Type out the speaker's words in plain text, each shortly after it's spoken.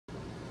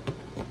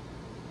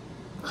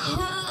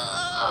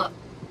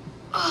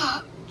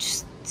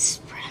Just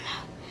spread them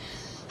out.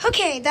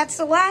 Okay, that's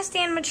the last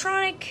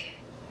animatronic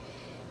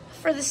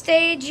for the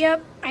stage.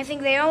 Yep, I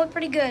think they all look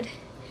pretty good.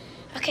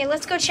 Okay,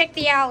 let's go check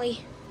the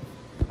alley.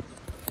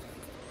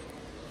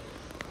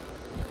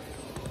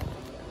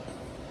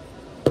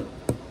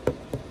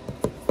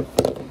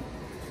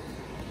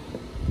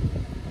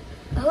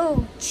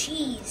 Oh,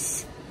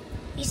 jeez.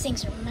 These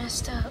things are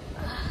messed up.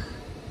 Oh,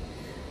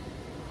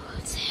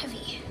 it's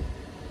heavy.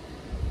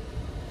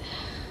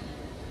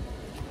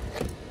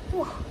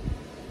 Whew.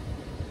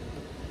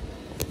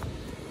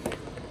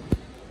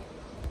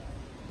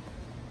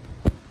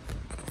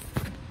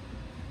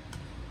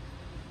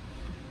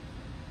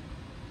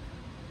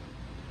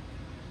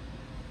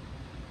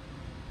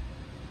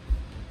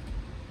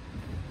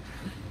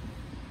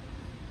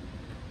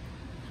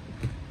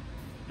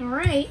 All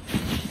right.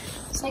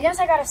 So I guess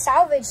I gotta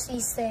salvage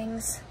these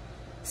things.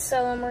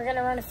 So we're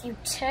gonna run a few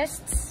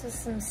tests with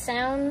some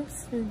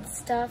sounds and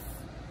stuff.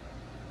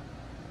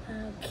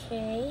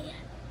 Okay,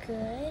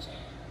 good.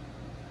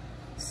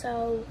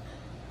 So,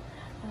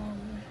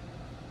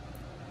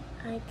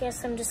 I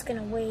guess I'm just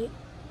gonna wait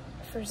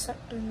for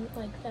something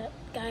like that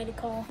guy to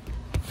call.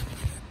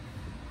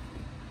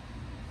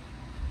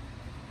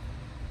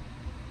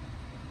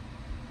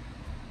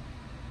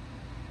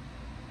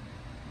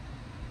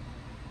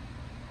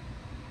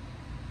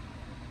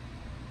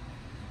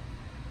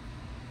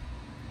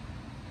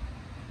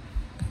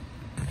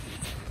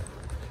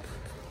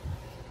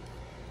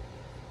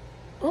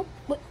 Oh,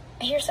 wait,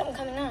 I hear something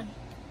coming on.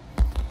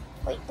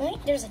 Wait,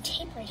 there's a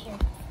tape right here.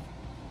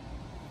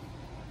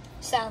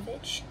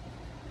 Salvage.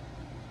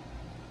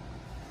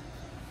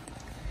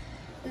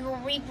 We will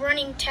be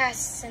running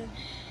tests, and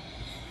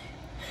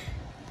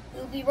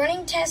we'll be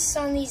running tests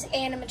on these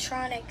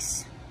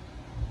animatronics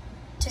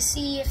to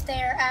see if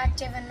they're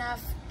active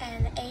enough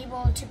and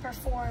able to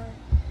perform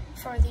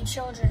for the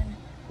children.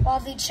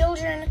 While the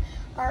children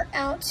are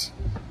out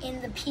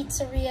in the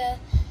pizzeria.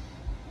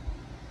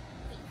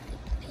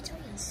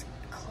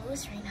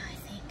 Closed right now, I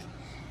think.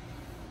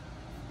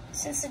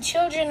 Since the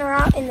children are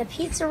out in the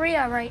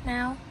pizzeria right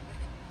now,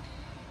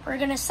 we're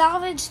gonna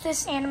salvage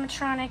this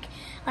animatronic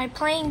by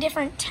playing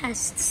different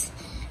tests.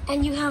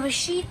 And you have a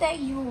sheet that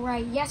you will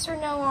write yes or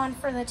no on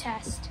for the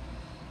test.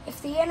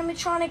 If the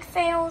animatronic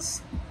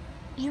fails,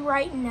 you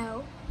write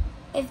no.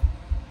 If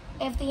the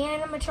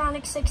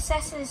animatronic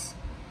successes,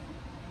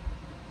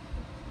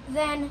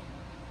 then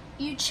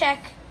you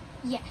check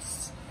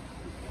yes.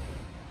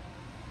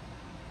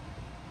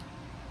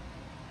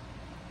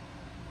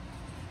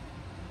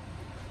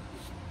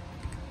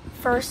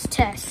 First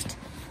test.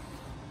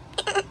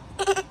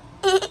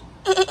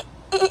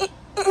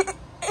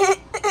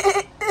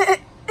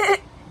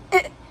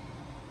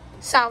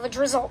 Salvage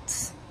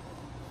results.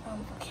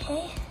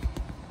 Okay.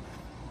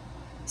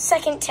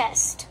 Second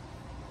test.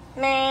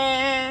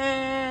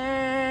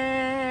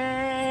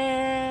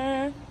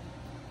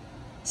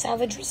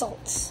 Salvage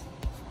results.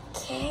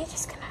 Okay,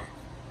 just gonna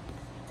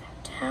put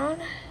that down.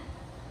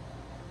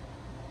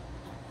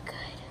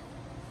 Good.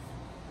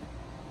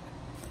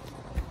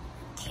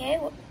 Okay,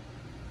 well,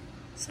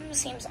 something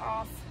seems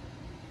off.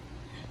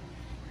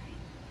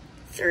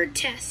 Third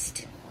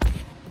test.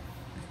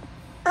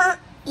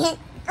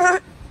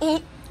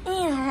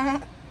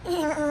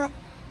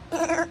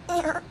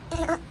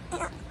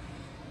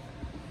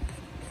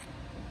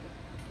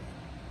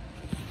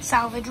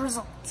 Salvage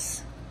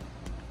results.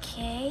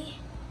 Okay.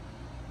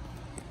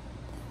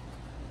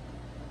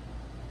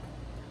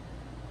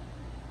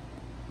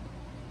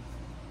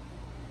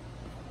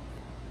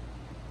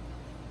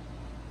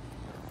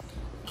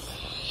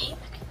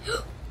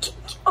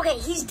 Okay,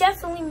 he's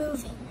definitely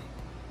moving.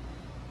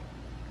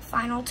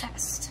 Final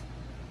test.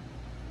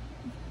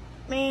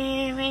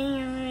 I'm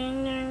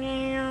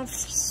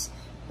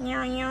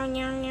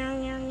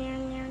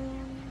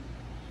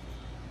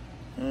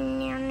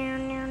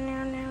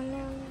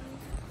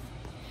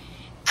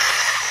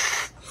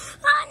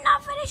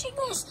not finishing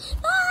this.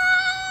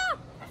 Ah!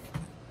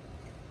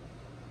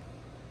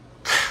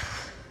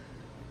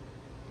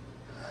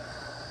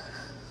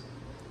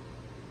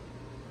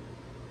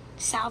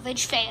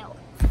 Salvage fail.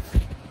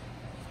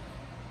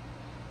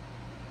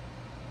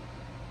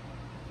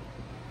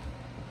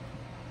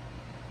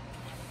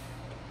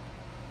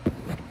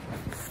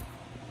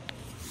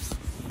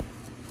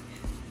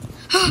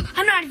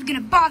 I'm not even gonna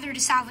bother to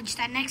salvage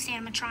that next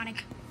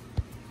animatronic.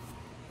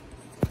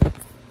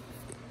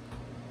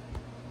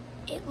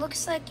 It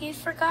looks like you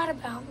forgot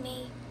about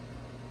me.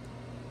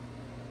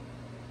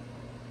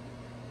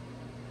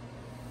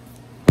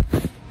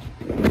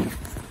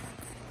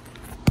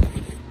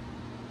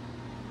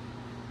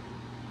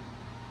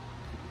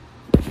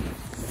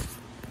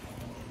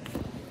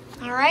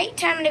 Alright,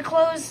 time to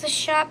close the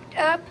shop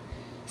up.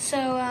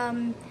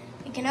 So,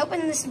 we can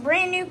open this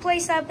brand new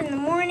place up in the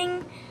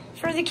morning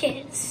for the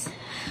kids.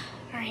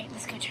 Alright,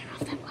 let's go turn off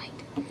that light.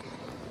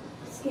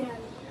 Let's get out of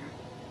here.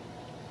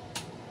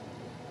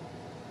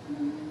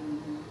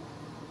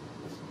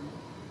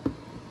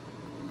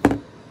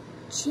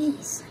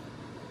 Jeez,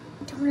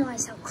 I don't didn't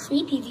realize how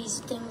creepy these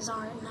things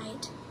are at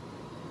night.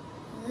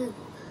 Ugh.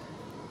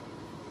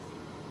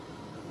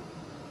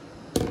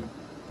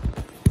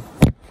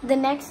 The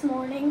next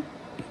morning.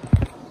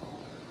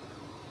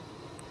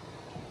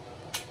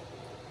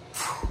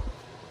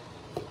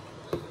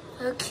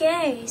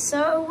 Okay,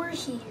 so we're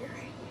here.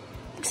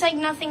 Looks like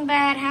nothing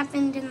bad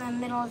happened in the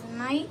middle of the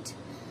night.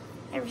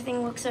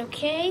 Everything looks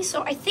okay.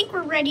 So I think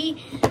we're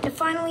ready to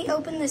finally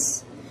open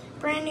this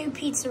brand new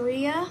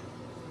pizzeria.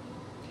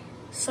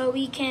 So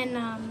we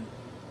can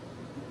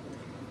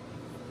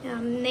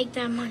make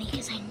that money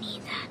because I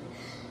need that.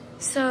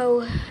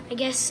 So I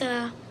guess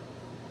you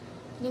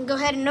can go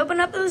ahead and open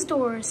up those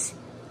doors.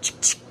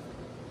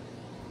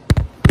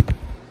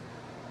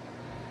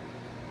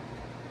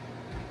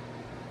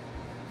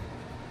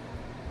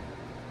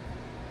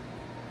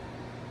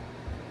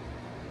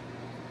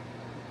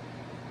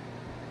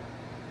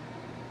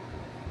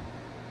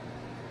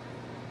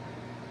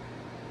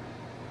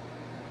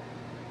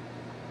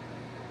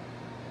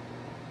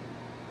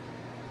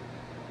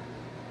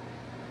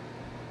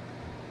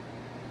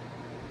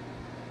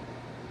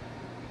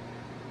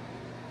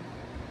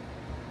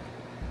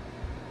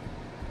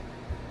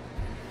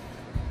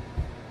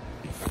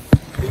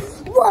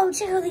 Whoa,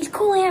 check out these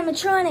cool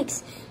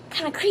animatronics.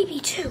 Kind of creepy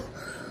too.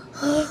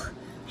 Oh,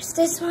 there's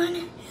this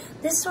one,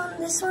 this one,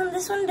 this one,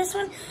 this one, this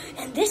one,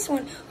 and this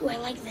one. Ooh, I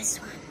like this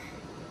one.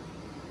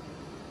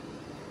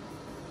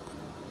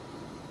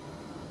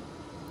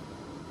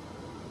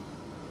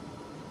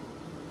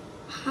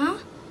 Huh?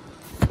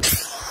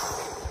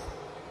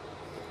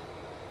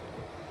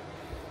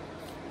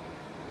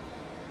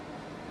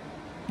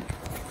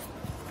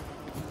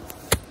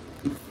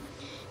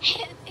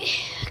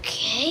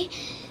 Okay,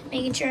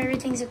 making sure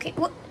everything's okay.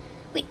 What?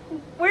 Wait,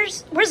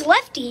 where's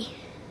Lefty?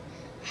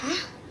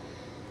 Huh?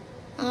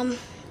 I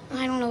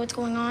don't know what's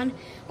going on.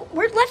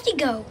 Where'd Lefty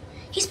go?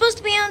 He's supposed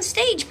to be on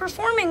stage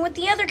performing with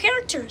the other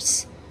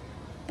characters.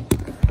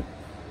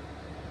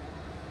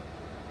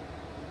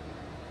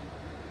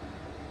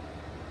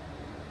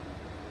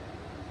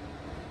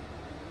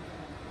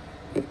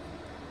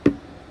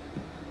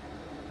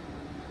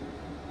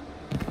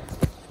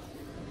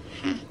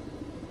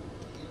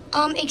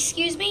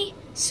 Excuse me,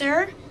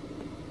 sir?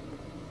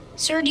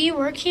 Sir, do you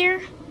work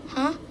here?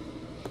 Huh?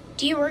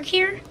 Do you work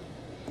here?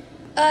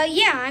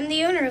 Yeah, I'm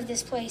the owner of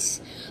this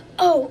place.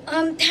 Oh,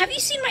 have you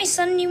seen my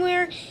son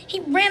anywhere? He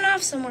ran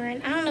off somewhere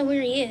and I don't know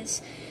where he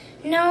is.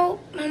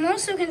 No, I'm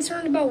also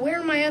concerned about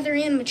where my other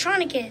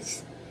animatronic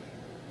is.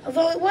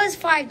 Although it was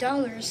 $5.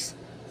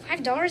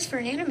 $5 for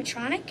an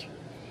animatronic?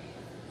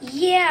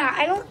 Yeah,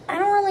 I don't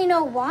really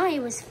know why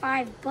it was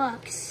 $5. Well,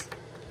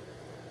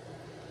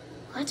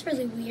 that's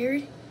really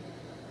weird.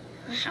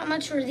 How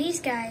much were these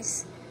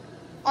guys?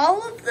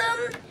 All of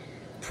them,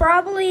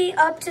 probably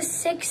up to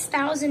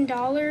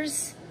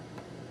 $6,000.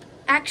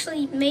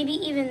 Actually, maybe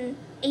even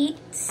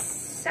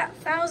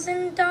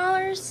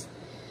 $8,000.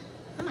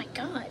 Oh my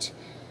god.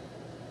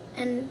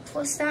 And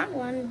plus that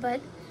one,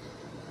 but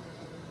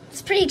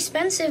it's pretty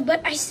expensive,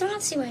 but I still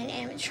don't see why an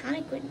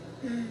animatronic would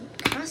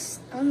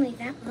cost only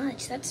that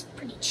much. That's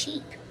pretty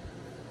cheap.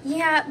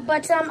 Yeah,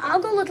 but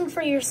I'll go looking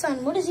for your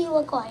son. What does he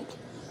look like?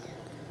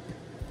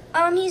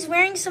 He's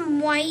wearing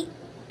some white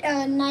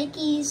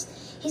Nikes.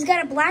 He's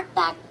got a black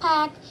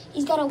backpack.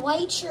 He's got a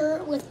white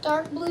shirt with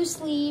dark blue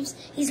sleeves.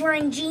 He's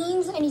wearing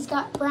jeans and he's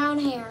got brown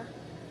hair.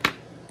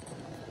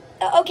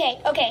 Okay.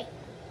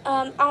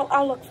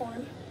 I'll look for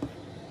him.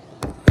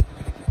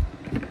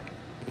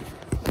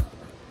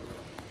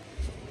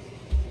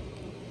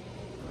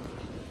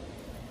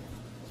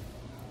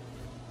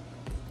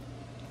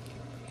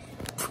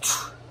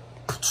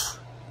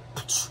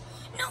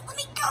 No, let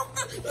me go.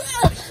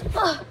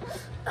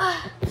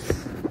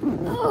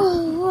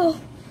 Oh,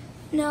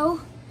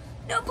 no,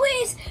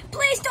 please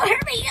don't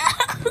hurt me.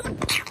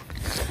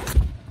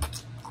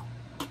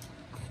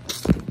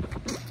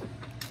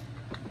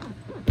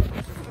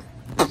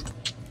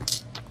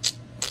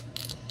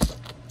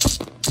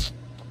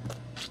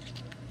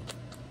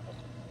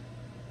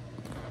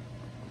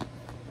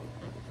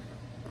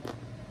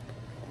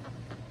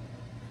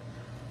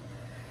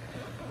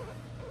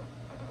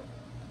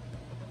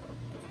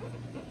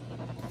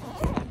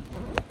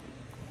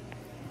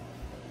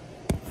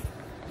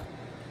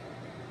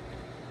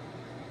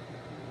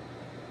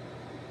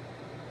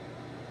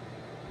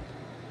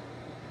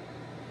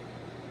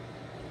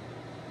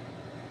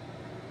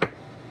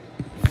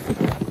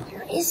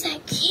 Is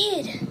that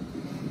kid? Oh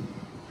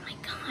my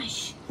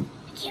gosh, I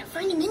can't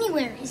find him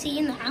anywhere. Is he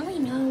in the alley?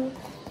 No.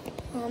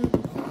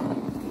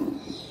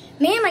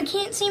 Ma'am, I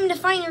can't seem to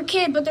find your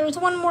kid, but there's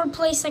one more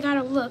place I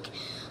gotta look.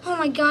 Oh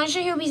my gosh,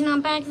 I hope he's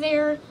not back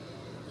there.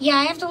 Yeah,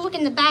 I have to look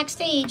in the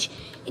backstage.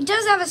 It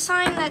does have a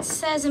sign that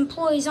says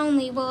employees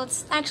only. Well,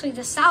 it's actually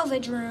the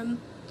salvage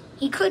room.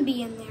 He could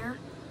be in there.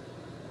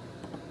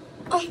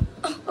 Oh,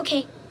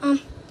 okay.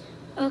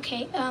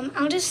 Okay,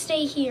 I'll just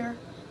stay here.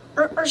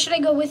 Or should I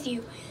go with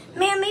you?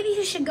 Ma'am, maybe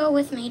you should go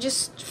with me,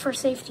 just for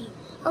safety.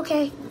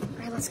 Okay. All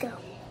right, let's go.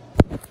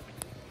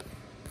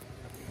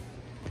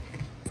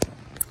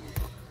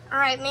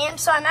 Alright, ma'am,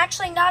 so I'm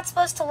actually not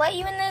supposed to let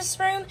you in this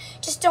room.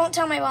 Just don't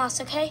tell my boss,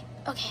 okay?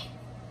 Okay.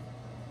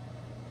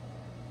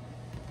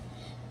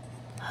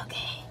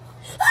 Okay.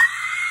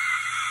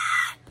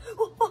 Ah!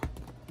 Oh, oh.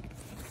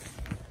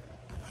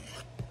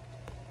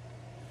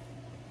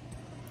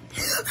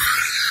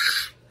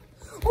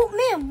 Oh,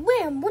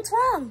 ma'am, what's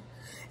wrong?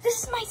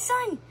 This is my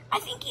son. I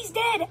think he's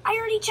dead. I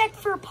already checked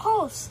for a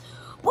pulse.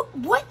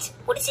 What?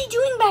 What is he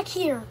doing back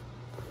here?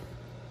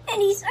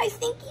 And I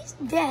think he's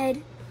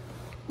dead.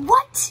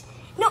 What?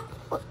 No.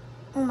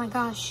 Oh my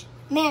gosh.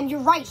 Man, you're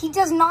right. He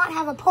does not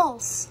have a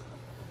pulse.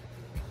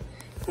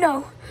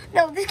 No,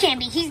 this can't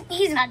be.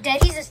 He's not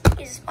dead. He's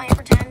just playing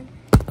pretend.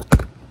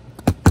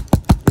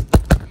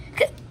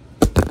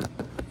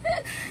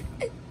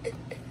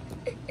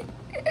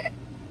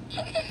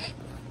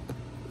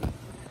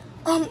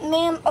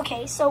 Ma'am,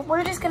 okay, so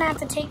we're just gonna have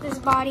to take this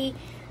body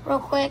real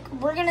quick.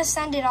 We're gonna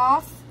send it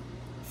off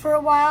for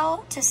a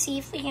while to see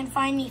if we can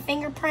find any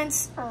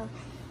fingerprints or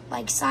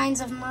like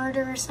signs of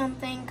murder or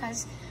something,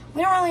 because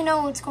we don't really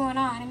know what's going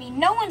on. I mean,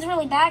 no one's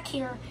really back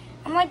here.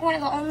 I'm like one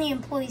of the only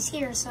employees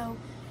here, so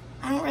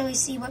I don't really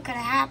see what could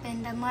have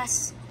happened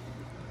unless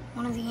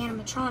one of the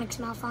animatronics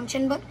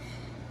malfunctioned, but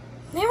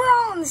they were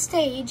all on the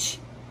stage.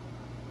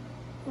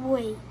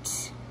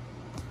 Wait.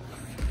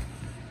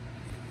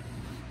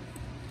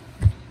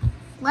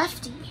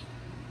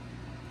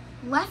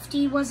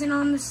 Lefty wasn't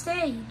on the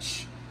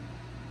stage.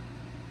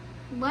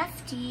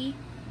 Lefty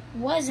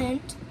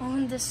wasn't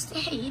on the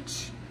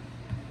stage.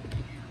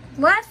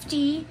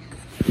 Lefty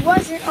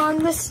wasn't on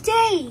the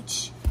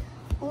stage.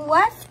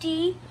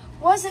 Lefty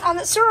wasn't on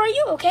the... Sir, are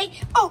you okay?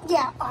 Oh,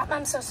 yeah,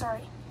 I'm so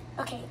sorry.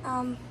 Okay,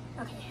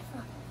 okay.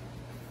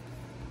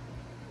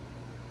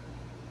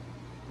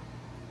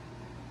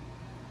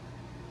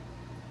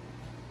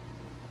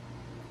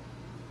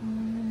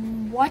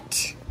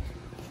 What?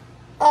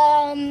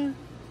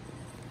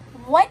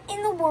 What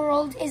in the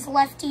world is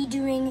Lefty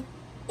doing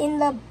in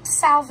the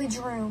salvage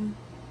room?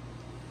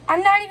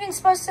 I'm not even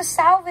supposed to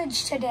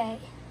salvage today.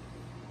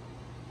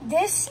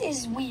 This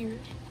is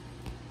weird.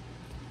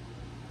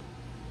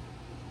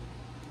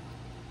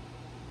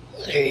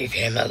 Leave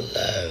him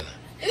alone.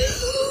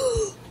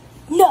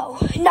 No,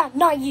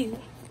 not you.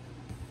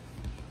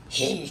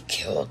 He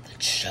killed the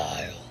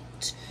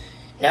child.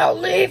 Now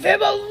leave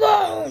him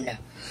alone.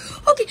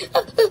 Okay.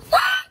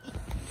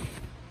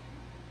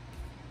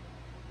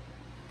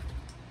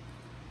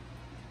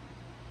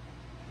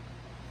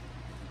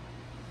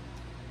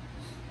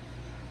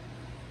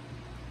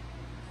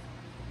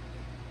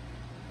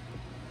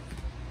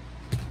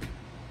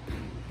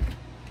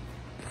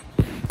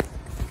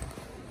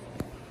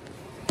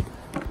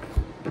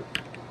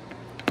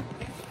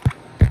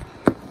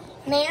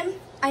 Ma'am,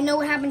 I know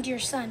what happened to your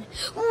son.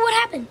 What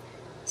happened?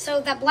 So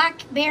that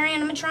black bear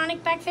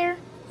animatronic back there,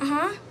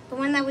 the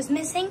one that was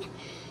missing,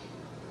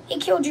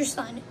 it killed your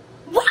son.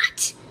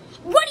 What?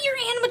 One of your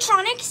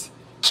animatronics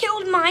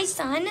killed my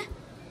son?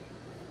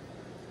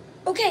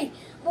 Okay,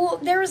 well,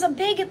 there was a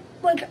big,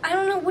 like, I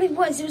don't know what it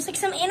was. It was like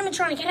some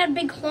animatronic. It had a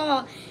big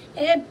claw.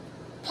 It had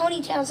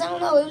ponytails. I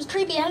don't know. It was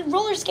creepy. It had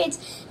roller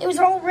skates. It was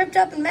all ripped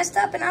up and messed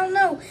up, and I don't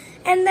know.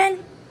 And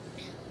then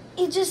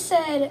it just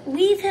said,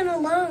 leave him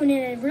alone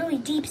in a really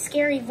deep,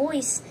 scary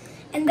voice.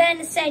 And then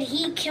it said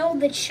he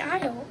killed the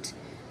child,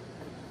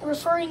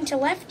 referring to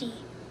Lefty.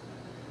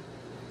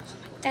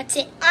 That's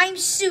it. I'm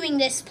suing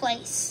this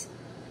place.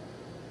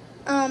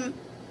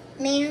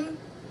 Ma'am,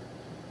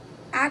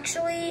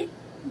 actually,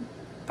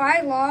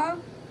 by law,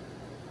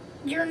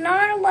 you're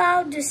not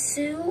allowed to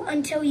sue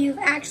until you've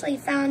actually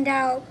found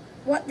out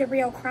what the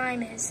real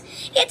crime is.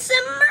 It's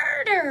a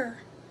murder!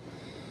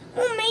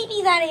 Well,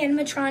 maybe that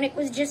animatronic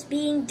was just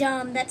being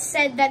dumb that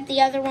said that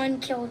the other one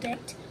killed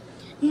it.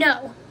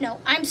 No,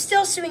 I'm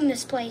still suing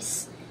this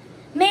place.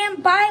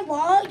 Ma'am, by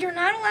law, you're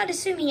not allowed to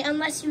sue me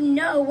unless you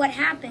know what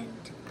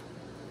happened.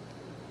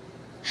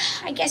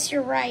 I guess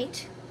you're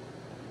right.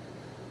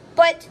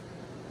 But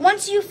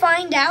once you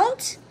find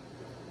out,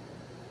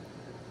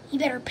 you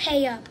better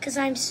pay up, because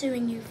I'm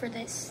suing you for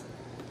this.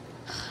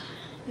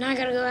 Now I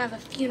gotta go have a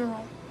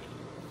funeral.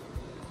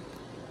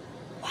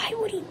 Why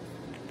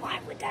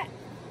would that?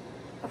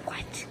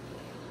 What?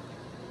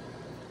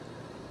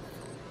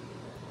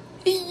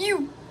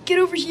 You, get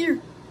over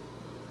here.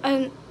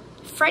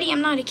 Freddy,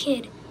 I'm not a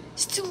kid.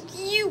 Still,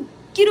 you,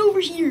 get over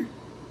here.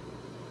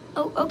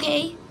 Oh,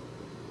 okay.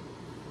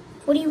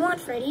 What do you want,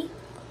 Freddy?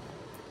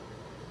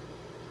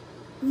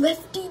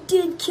 Lefty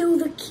did kill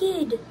the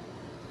kid.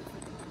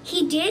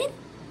 He did?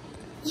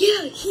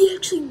 Yeah, he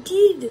actually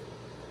did.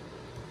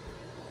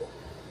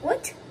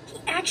 What? He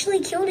actually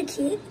killed a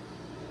kid?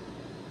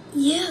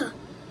 Yeah.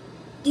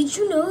 Did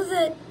you know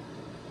that?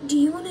 Do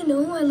you want to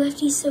know why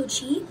Lefty's so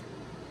cheap?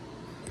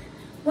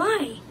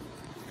 Why?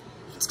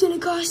 It's gonna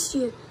cost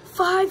you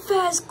 5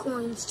 fast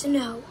coins to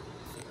know.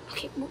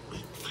 Okay, well,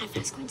 5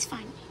 fast coins,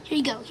 fine. Here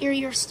you go. Here are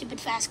your stupid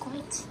fast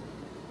coins.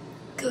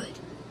 Good.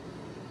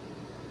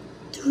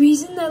 The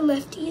reason that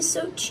Lefty is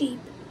so cheap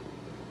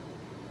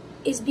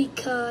is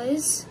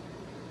because...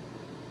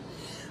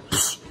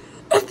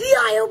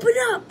 FBI, open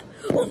up!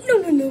 Oh,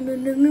 no.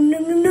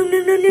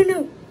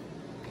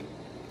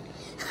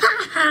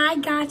 Haha, I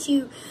got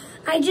you.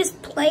 I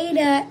just played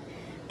a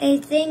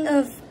thing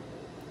of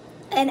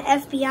an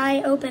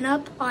FBI open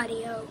up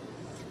audio.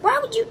 Why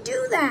would you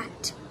do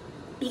that?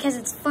 Because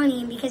it's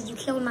funny and because you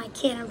killed my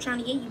kid. I'm trying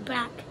to get you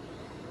back.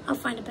 I'll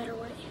find a better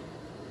way.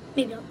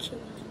 Maybe I'll kill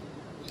you.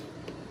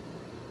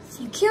 If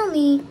you kill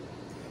me,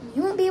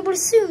 you won't be able to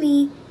sue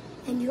me,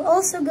 and you'll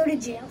also go to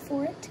jail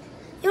for it.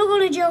 You'll go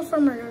to jail for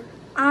murder.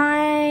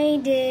 I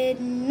did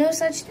no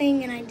such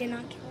thing, and I did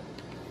not kill him.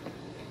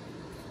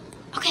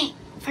 Okay,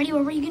 Freddy,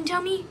 what were you going to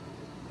tell me?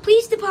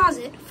 Please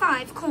deposit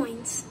 5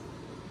 coins.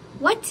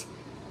 What?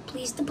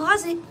 Please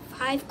deposit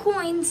 5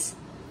 coins.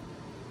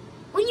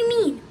 What do you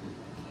mean?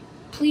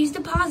 Please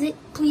deposit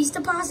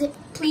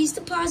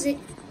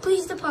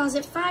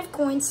 5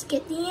 coins to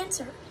get the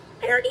answer.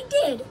 I already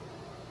did.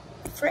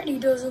 Freddy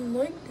doesn't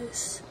like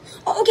this.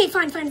 Oh, okay,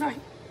 fine.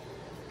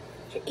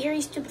 Here are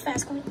your stupid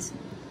fast coins.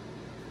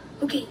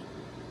 Okay,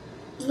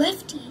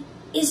 Lefty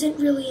isn't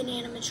really an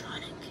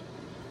animatronic.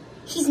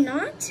 He's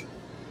not?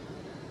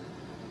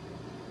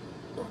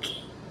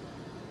 Okay,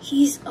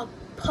 he's a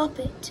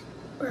puppet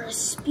or a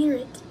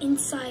spirit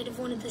inside of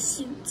one of the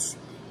suits.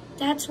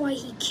 That's why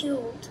he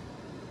killed.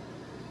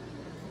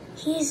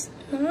 He's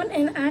not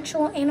an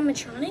actual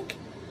animatronic?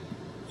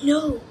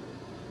 No,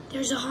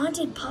 there's a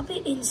haunted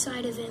puppet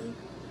inside of him,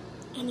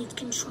 and it's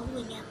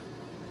controlling him.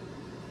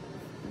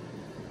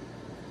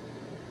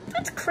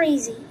 That's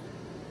crazy.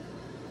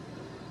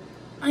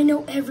 I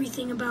know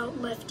everything about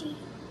Lefty.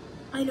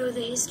 I know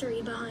the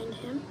history behind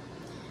him.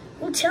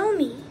 Well, tell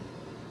me.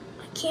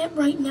 I can't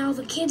right now.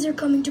 The kids are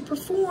coming to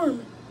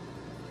perform.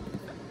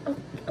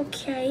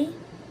 Okay.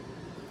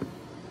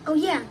 Oh,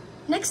 yeah.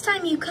 Next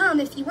time you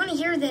come, if you want to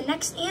hear the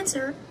next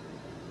answer,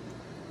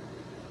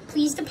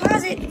 please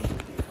deposit.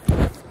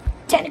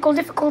 Technical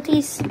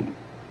difficulties.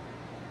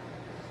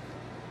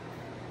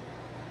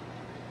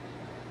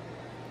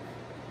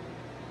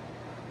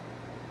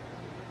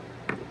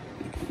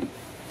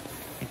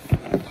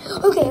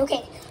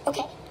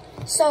 Okay.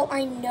 So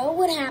I know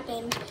what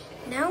happened.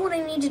 Now what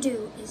I need to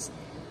do is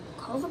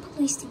call the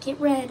police to get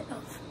rid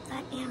of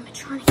that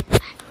animatronic in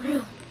that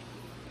room.